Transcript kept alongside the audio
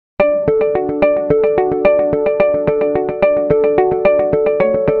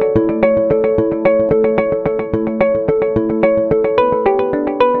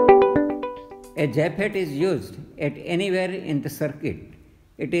A JFET is used at anywhere in the circuit.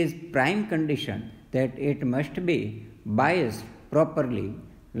 It is prime condition that it must be biased properly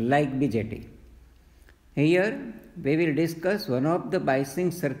like BJT. Here we will discuss one of the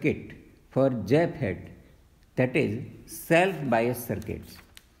biasing circuit for JFET, that is self-biased circuits.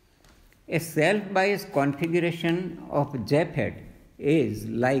 A self-biased configuration of JFET is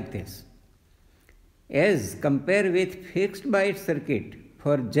like this. As compared with fixed bias circuit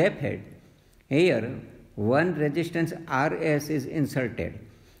for JFET, here one resistance Rs is inserted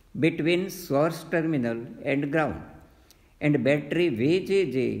between source terminal and ground, and battery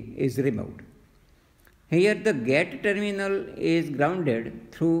VGG is removed. Here the gate terminal is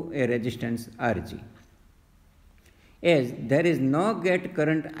grounded through a resistance Rg. As there is no gate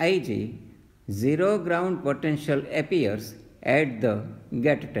current Ig, zero ground potential appears at the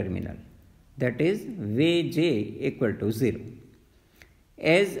gate terminal, that is Vg equal to 0.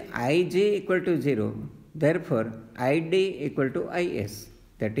 As Ig equal to 0, therefore Id equal to Is,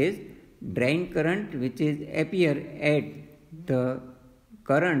 that is drain current which is appear at the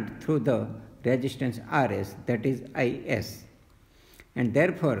current through the resistance Rs, that is Is, and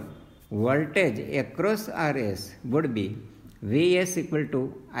therefore voltage across Rs would be Vs equal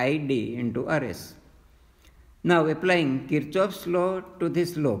to Id into Rs. Now applying Kirchhoff's law to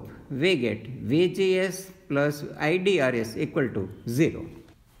this loop, we get Vgs plus IdRs equal to 0.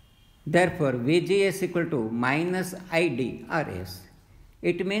 Therefore Vgs equal to minus IdRs.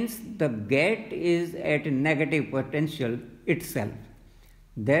 It means the gate is at negative potential itself.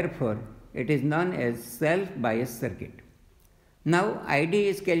 Therefore it is known as self-biased circuit. Now ID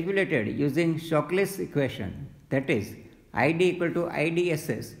is calculated using Shockley's equation, that is ID equal to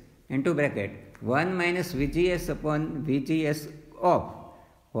IDSS into bracket 1 minus VGS upon VGS of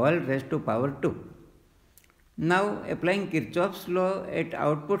whole raised to power 2. Now applying Kirchhoff's law at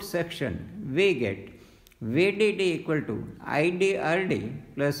output section, we get VDD equal to IDRD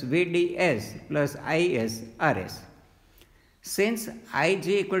plus VDS plus ISRS. Since Ig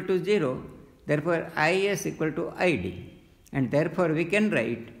equal to 0, therefore Is equal to Id, and therefore we can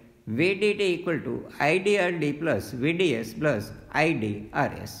write VDD equal to IDRD plus VDS plus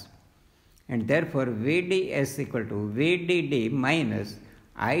IDRS, and therefore VDS equal to VDD minus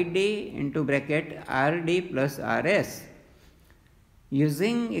ID into bracket RD plus RS.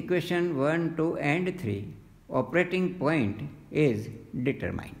 Using equation 1, 2 and 3, operating point is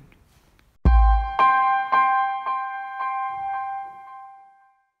determined.